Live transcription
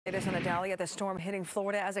It is in Idalia, the storm hitting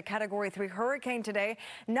Florida as a Category 3 hurricane today,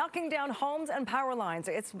 knocking down homes and power lines.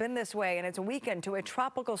 It's been this way, and it's weakened to a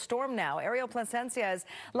tropical storm now. Ariel Placencia is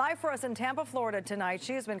live for us in Tampa, Florida tonight.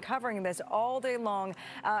 She has been covering this all day long.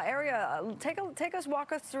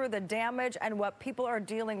 Walk us through the damage and what people are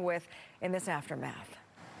dealing with in this aftermath.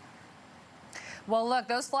 Well, look,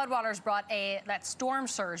 those floodwaters that storm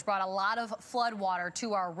surge brought a lot of floodwater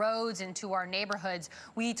to our roads and to our neighborhoods.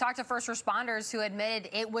 We talked to first responders who admitted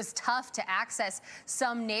it was tough to access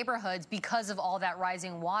some neighborhoods because of all that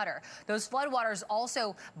rising water. Those floodwaters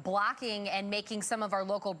also blocking and making some of our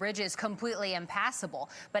local bridges completely impassable.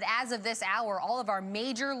 But as of this hour, all of our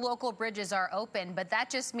major local bridges are open, but that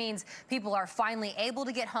just means people are finally able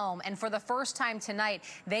to get home. And for the first time tonight,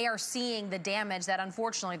 they are seeing the damage that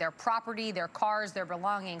unfortunately their property, their cars, their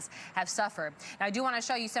belongings have suffered. Now, I do want to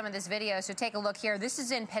show you some of this video, so take a look here. This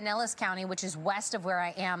is in Pinellas County, which is west of where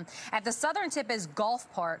I am. At the southern tip is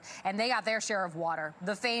Gulfport, and they got their share of water.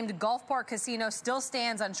 The famed Gulfport Casino still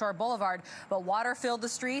stands on Shore Boulevard, but water filled the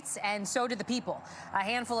streets, and so did the people. A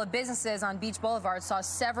handful of businesses on Beach Boulevard saw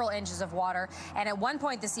several inches of water, and at one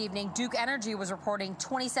point this evening, Duke Energy was reporting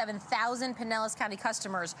 27,000 Pinellas County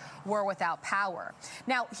customers were without power.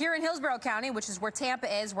 Now, here in Hillsborough County, which is where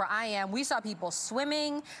Tampa is, where I am, we saw people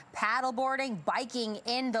swimming, paddleboarding, biking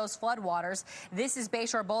in those floodwaters. This is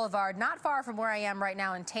Bayshore Boulevard, not far from where I am right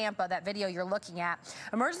now in Tampa, that video you're looking at.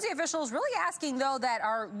 Emergency officials really asking, though, that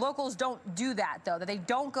our locals don't do that, though, that they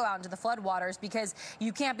don't go out into the floodwaters because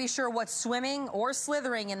you can't be sure what's swimming or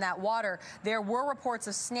slithering in that water. There were reports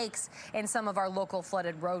of snakes in some of our local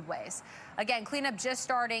flooded roadways. Again, cleanup just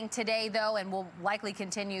starting today, though, and will likely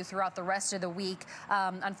continue throughout the rest of the week.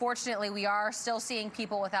 Unfortunately, we are still seeing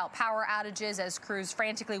people without power outages as crews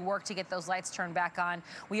frantically work to get those lights turned back on.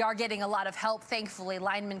 We are getting a lot of help, thankfully,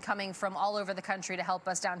 linemen coming from all over the country to help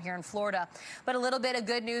us down here in Florida. But a little bit of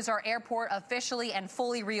good news, our airport officially and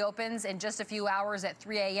fully reopens in just a few hours at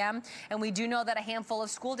 3 a.m. And we do know that a handful of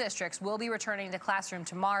school districts will be returning to classroom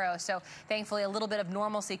tomorrow. So thankfully, a little bit of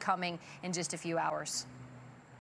normalcy coming in just a few hours.